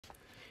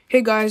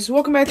Hey guys,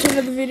 welcome back to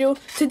another video.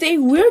 Today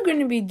we're going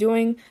to be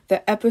doing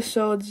the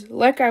episodes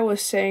like I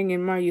was saying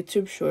in my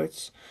YouTube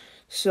shorts.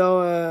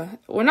 So,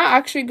 we're not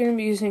actually going to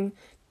be using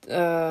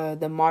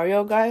the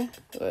Mario guy,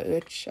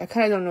 which I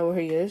kind of don't know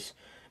where he is,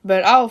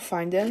 but I'll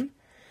find him.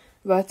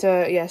 But,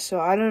 yeah, so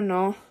I don't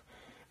know.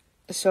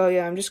 So,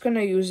 yeah, I'm just going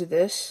to use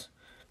this.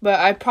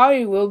 But I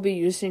probably will be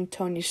using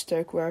Tony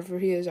Stark wherever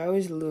he is. I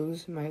always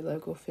lose my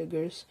Lego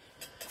figures.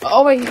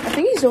 Oh, wait, I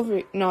think he's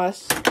over. No,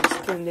 that's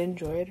the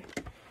Nindroid.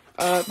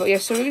 But yeah,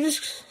 so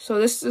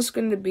this is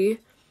going to be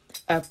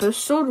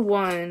episode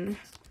 1.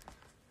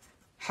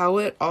 How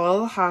it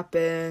all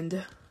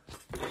happened.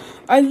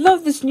 I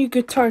love this new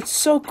guitar. It's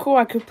so cool.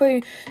 I could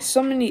play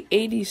so many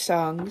 80s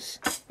songs.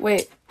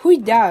 Wait, who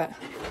that?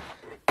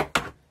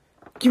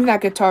 Give me that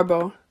guitar,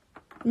 bro.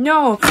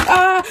 No.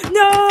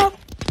 No.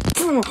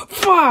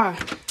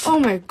 Fuck. Oh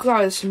my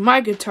god, it's my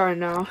guitar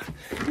now.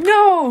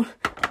 No.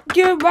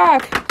 Give it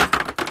back.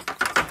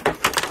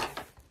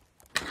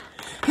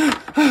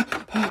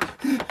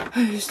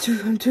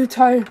 I'm too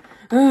tired.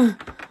 I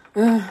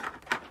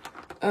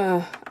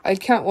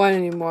can't run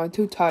anymore. I'm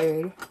too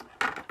tired.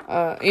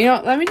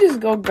 Let me just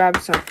go grab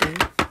something.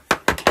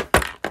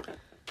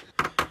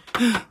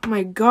 Oh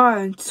my god,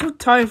 I'm so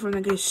tired from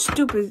that guy.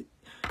 Stupid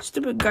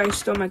guy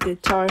stole my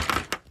guitar.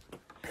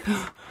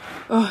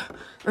 Oh,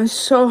 I'm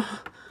so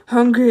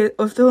hungry.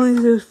 If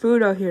only there's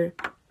food out here.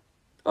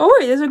 Oh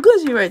wait, there's a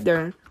glizzy right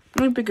there.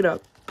 Let me pick it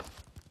up.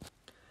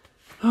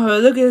 Oh,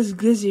 look at this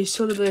glizzy. It's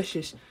so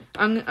delicious.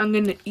 I'm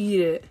gonna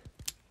eat it.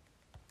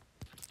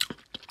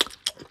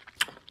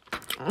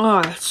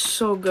 Oh, that's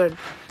so good.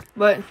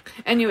 But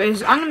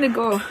anyways, I'm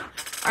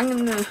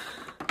gonna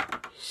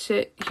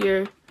sit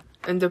here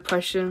in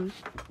depression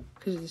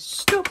because this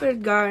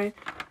stupid guy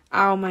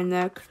out of my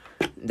neck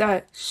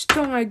that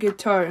stole my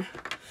guitar.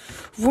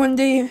 One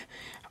day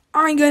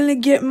I'm gonna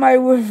get my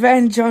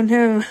revenge on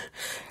him,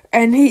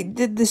 and he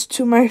did this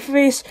to my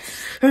face.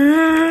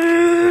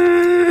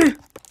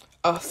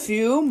 A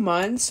few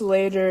months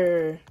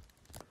later,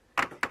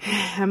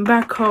 I'm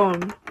back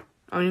home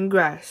on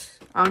grass.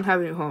 I don't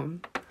have any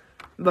home,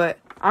 but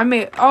I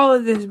made all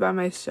of this by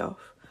myself.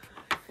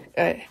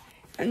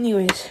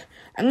 Anyways,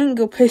 I'm gonna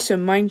go play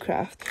some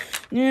Minecraft.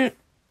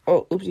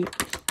 Oh, oopsie.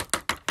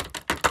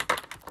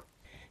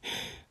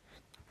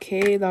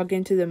 Okay, log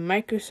into the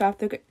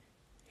Microsoft. Okay.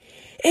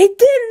 It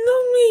didn't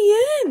let me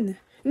in.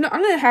 No,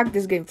 I'm gonna hack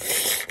this game.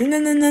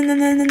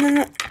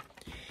 No.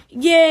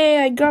 Yay,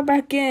 I got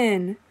back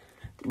in.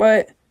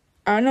 But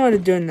I don't know what to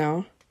do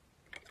now.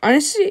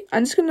 Honestly,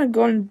 I'm just gonna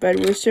go in bed.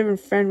 We're serving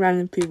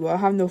random people. I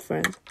have no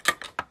friends.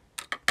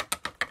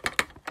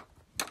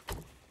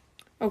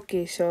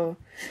 Okay, so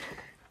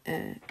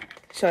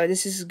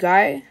this is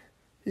guy.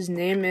 His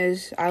name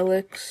is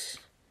Alex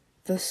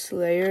the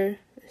Slayer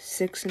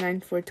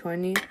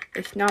 69420.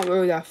 It's not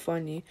really that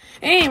funny.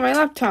 Hey, my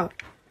laptop.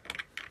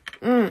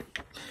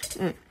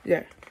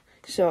 There.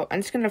 So I'm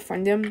just gonna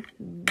find him.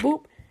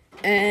 Boop.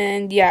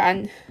 And yeah,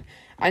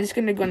 I'm just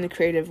gonna go in the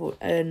creative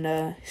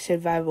and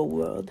survival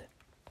world.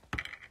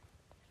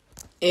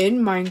 In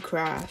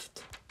Minecraft.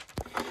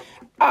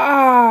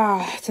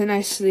 It's a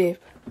nice sleep.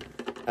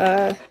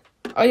 Oh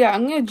yeah,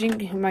 I'm gonna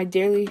drink my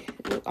daily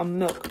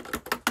milk.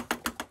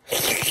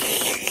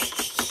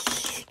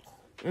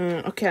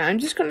 Okay, I'm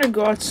just gonna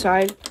go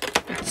outside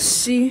and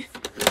see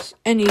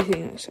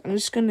anything. So I'm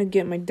just gonna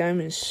get my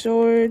diamond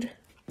sword.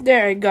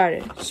 There, I got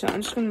it. So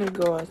I'm just gonna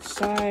go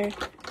outside.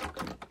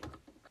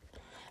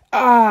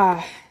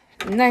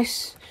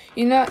 Nice.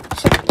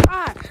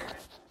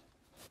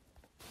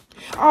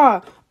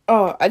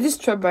 I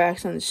just tried by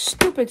accident.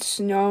 Stupid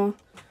snow.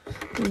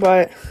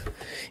 But,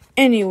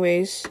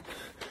 anyways.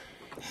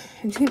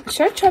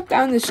 Should I chop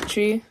down this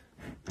tree?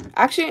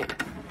 Actually,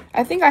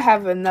 I think I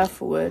have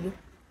enough wood.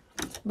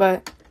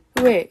 But,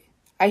 wait.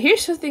 I hear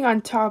something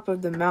on top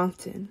of the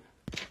mountain.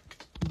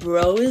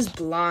 Bro is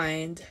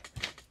blind.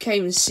 Can't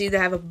even see that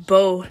I have a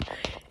bow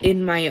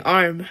in my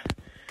arm.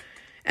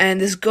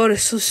 And this goat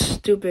is so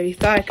stupid. He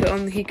thought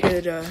he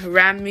could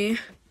ram me.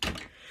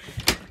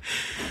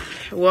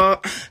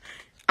 Well,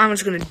 I'm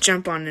just gonna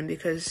jump on him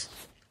because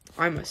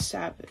I'm a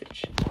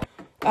savage.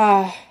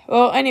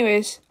 Well,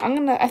 anyways,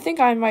 I think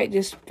I might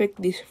just pick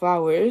these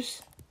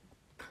flowers.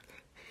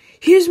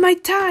 Here's my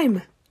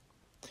time.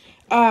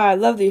 I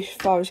love these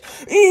flowers.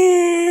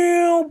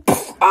 Ew!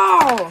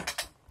 Oh!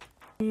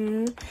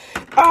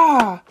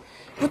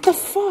 What the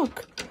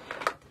fuck?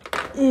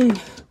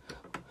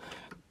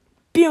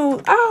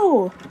 Pew!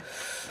 Ow!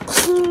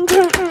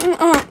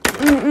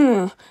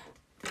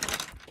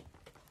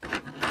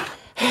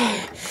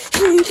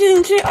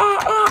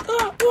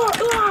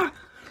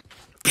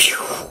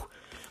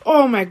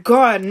 Oh my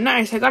god,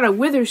 nice. I got a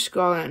wither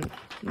skull and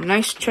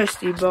nice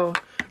trusty bow.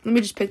 Let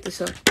me just pick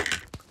this up.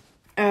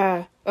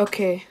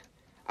 Okay.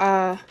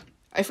 I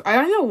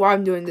don't know why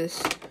I'm doing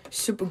this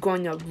super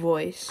grown up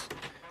voice,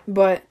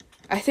 but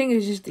I think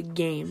it's just a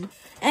game.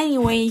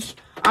 Anyways,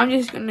 I'm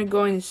just gonna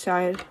go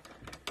inside.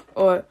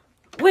 Or,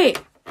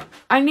 wait,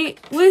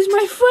 where's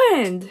my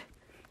friend?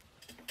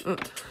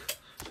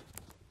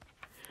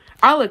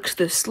 Alex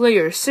the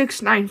Slayer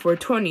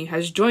 69420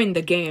 has joined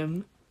the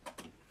game.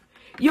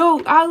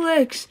 Yo,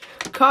 Alex,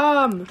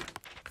 come.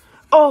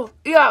 Oh,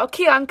 yeah,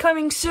 okay, I'm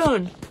coming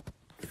soon.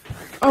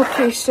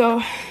 Okay, so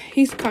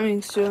he's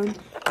coming soon.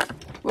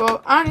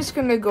 Well, I'm just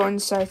gonna go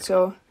inside,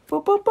 so.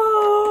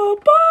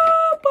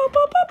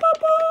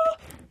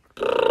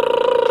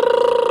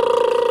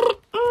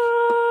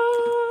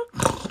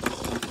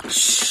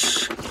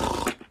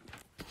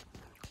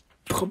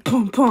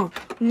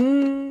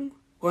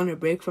 Want a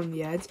break from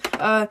the ads?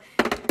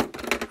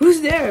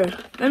 Who's there?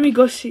 Let me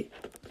go see.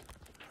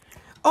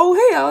 Oh,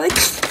 hey,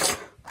 Alex.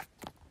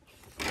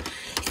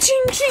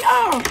 Ching, ching.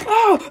 Oh,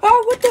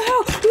 what the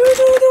hell?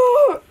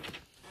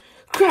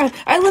 Crap,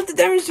 I left the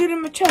diamond suit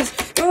in my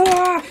chest.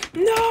 No.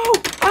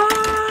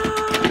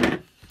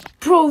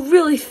 Bro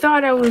really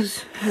thought I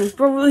was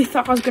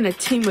gonna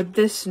team with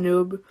this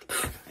noob.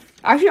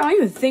 Actually, I don't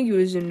even think he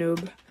was a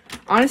noob.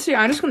 Honestly,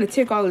 I'm just gonna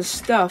take all his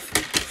stuff.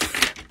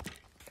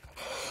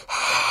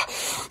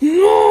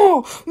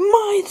 No!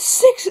 My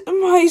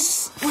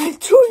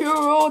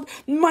 2-year-old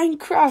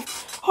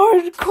Minecraft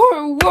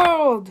hardcore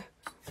world!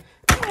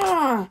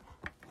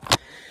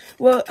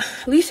 Well,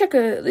 at least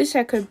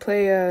I could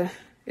play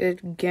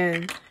it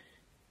again.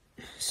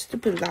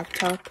 Stupid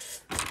laptop.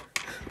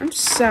 I'm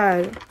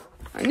sad.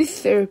 I need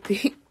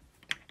therapy.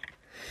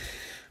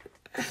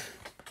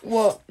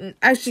 Well,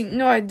 actually,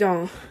 no, I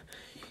don't.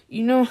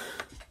 You know,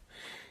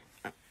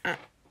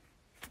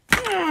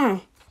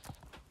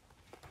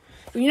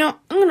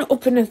 I'm gonna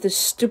open up this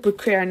stupid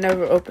crate I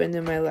never opened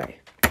in my life.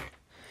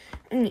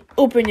 I'm gonna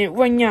open it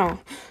right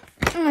now.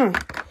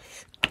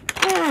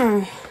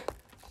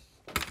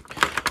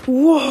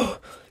 Whoa,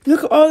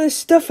 look at all this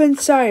stuff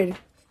inside.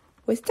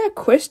 What's that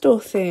crystal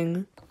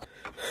thing?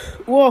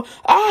 Whoa,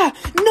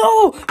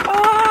 no,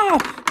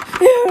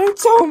 it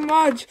hurts so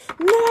much.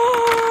 No,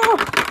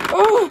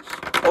 oh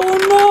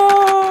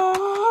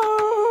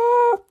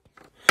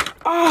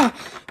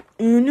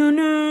no,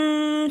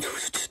 no.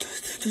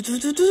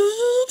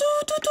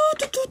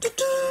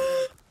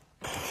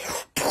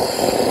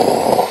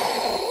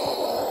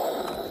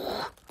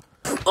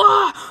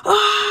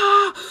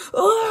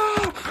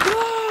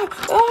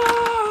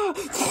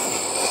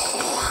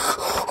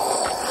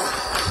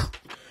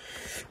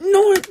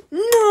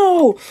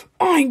 No,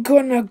 I'm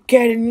gonna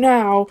get it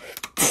now.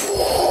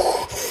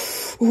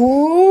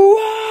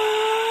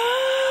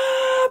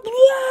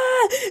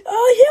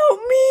 Help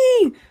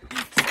me!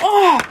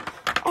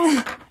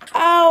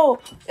 Ow!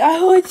 I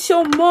hurt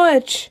so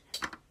much.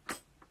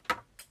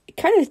 It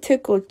kind of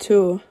tickled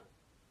too.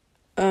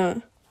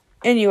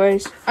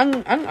 Anyways,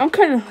 I'm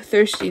kind of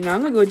thirsty now.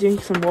 I'm gonna go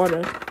drink some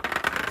water.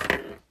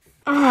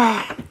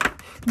 Ow!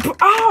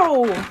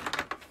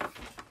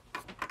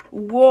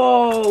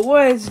 Whoa!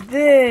 What is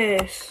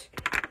this?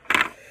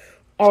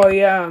 I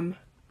am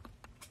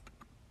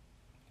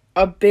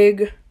a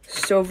big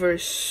silver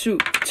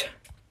suit.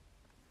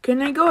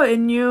 Can I go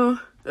in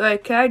you?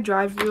 Like, can I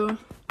drive you?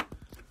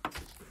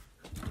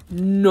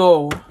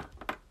 No.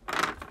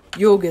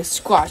 You'll get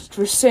squashed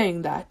for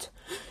saying that.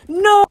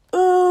 No!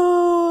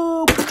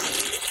 Oh,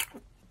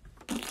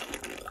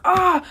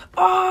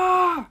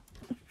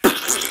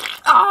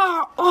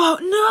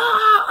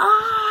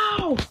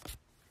 no!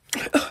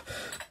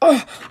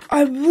 Oh,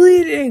 I'm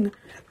bleeding.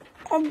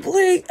 I'm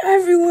bleeding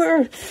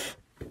everywhere.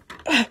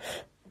 Oh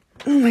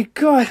my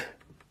god.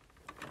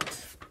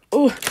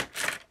 Oh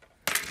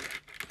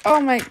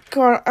my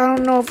god. I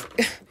don't know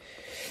if...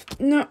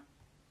 No.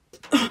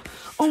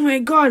 Oh my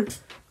god.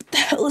 What the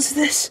hell is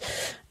this?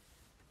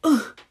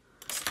 Oh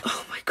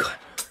my god.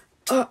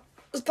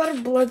 Is that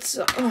a blood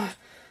cell?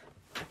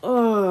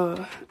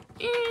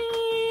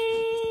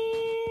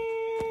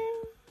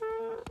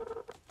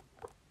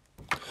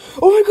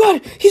 Oh my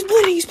god, he's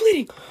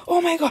bleeding.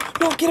 Oh my god,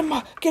 no, get him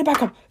back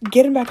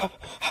up.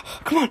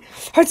 Come on,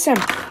 heart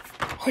stamp.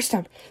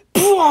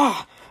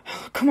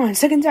 Come on,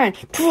 second time.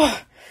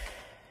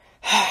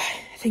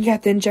 I think you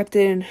have to inject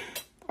it in.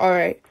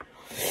 Alright.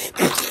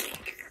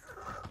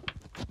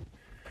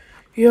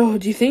 Yo,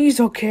 do you think he's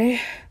okay?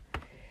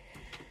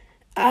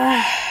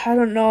 I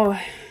don't know.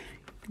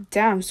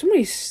 Damn,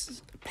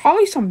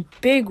 probably some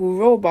big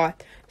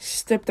robot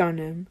stepped on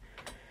him.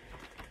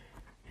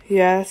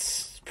 Yeah,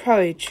 that's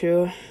probably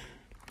true.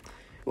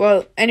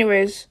 Well,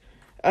 anyways,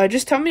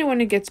 just tell me when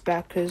he gets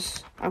back,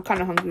 because I'm kind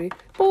of hungry.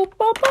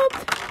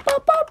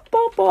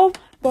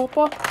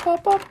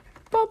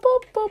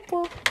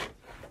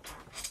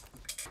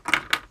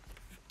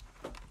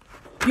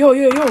 Yo.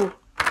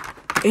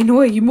 Ain't no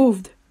way, you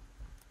moved.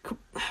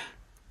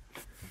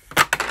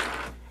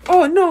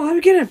 Oh, no, let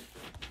me get him.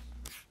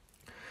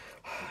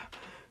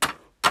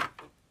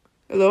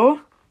 Hello?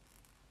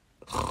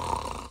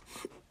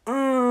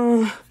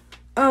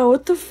 Oh,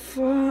 what the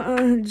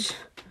fudge?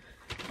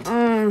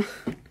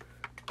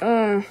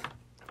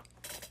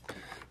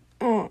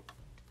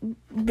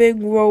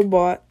 Big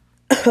robot.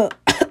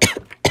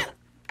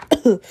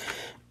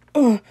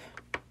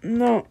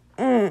 No,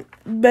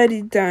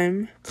 Betty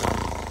time.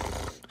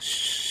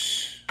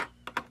 Shh.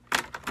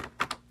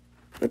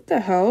 What the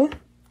hell?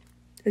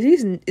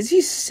 Is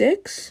he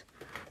 6?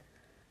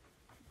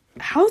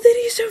 How did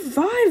he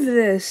survive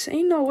this?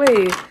 Ain't no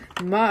way.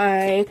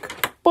 Mike.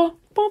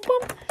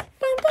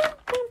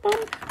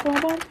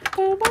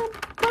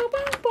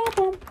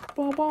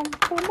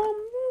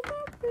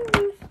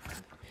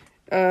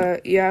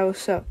 Yeah,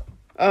 what's up?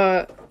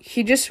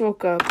 He just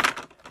woke up.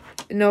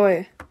 No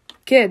way.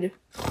 Kid.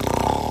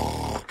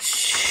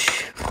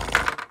 Shh.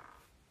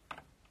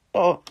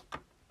 Oh.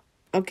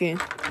 Okay,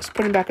 let's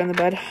put him back on the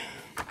bed.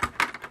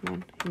 Come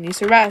on, he needs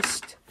to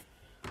rest.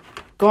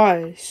 God,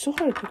 it's so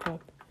hard to pick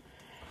up.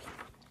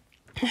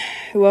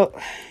 Well,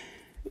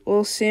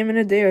 we'll see him in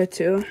a day or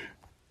two.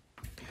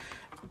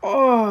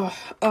 Oh,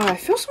 I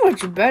feel so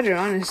much better,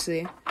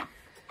 honestly.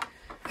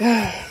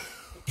 I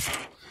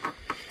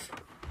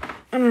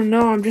don't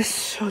know, I'm just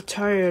so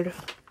tired.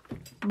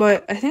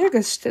 But I think I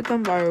got stepped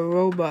on by a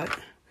robot.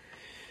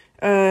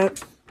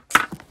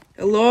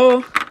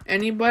 Hello?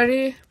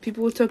 Anybody?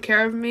 People who took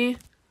care of me?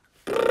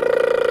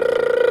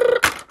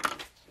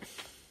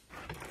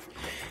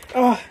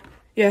 Oh,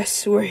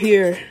 yes, we're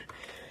here.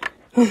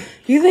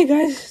 You think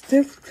guys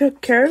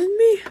took care of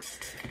me?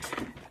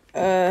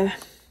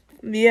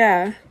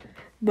 Yeah,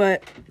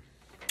 but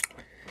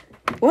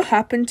what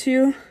happened to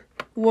you?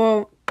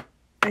 Well,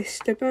 I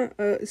stepped on,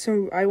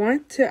 so I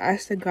wanted to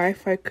ask the guy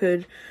if I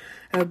could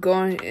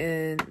go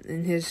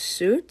in his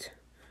suit,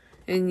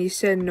 and he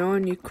said no,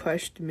 and he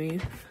crushed me.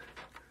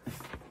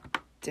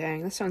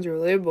 Dang, that sounds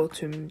relatable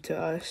to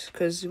us,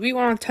 because we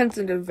went on tons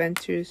of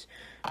adventures,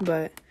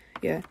 but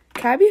yeah.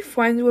 Can I be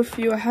friends with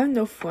you? I have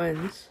no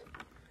friends.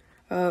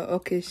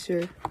 Okay,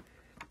 sir.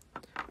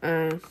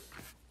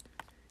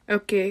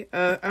 Okay,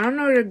 I don't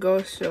know where to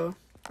go, so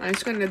I'm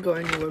just gonna go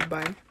anywhere,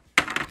 bye.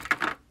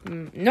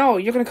 No,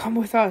 you're gonna come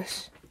with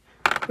us.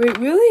 Wait,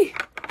 really?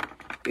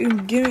 You're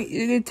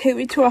gonna take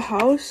me to a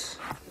house?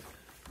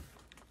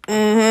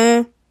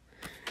 Okay,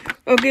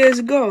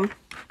 let's go.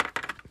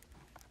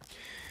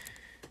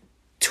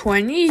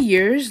 20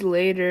 years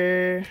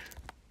later.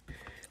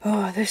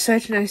 Oh, they're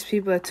such nice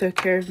people that took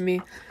care of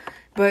me.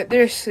 But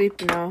they're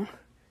asleep now.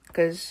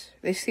 Because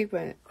they sleep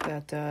at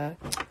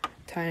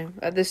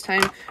this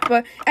time.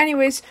 But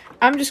anyways,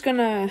 I'm just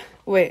gonna...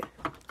 Wait,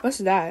 what's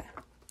that?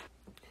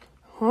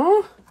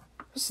 Huh?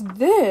 What's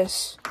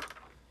this?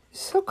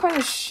 Some kind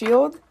of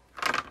shield?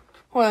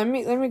 Hold on,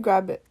 let me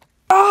grab it.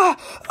 Ah!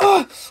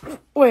 Oh!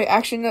 Wait,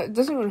 actually, no, it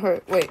doesn't even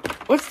hurt. Wait,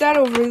 what's that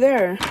over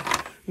there?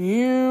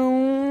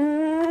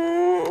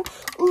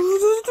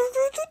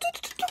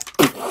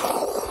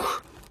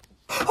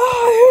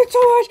 Oh, I hurt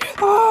so much.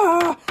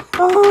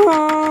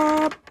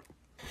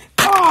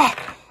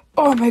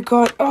 Oh my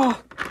god.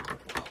 Oh,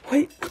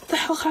 wait, what the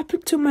hell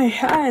happened to my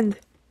hand?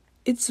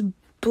 It's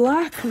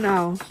black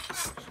now.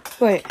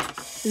 Wait,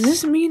 does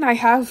this mean I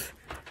have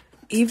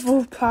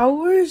evil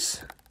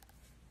powers?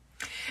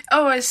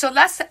 Oh, so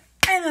that's the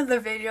end of the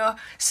video.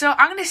 So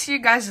I'm gonna see you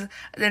guys in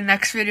the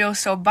next video.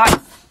 So bye.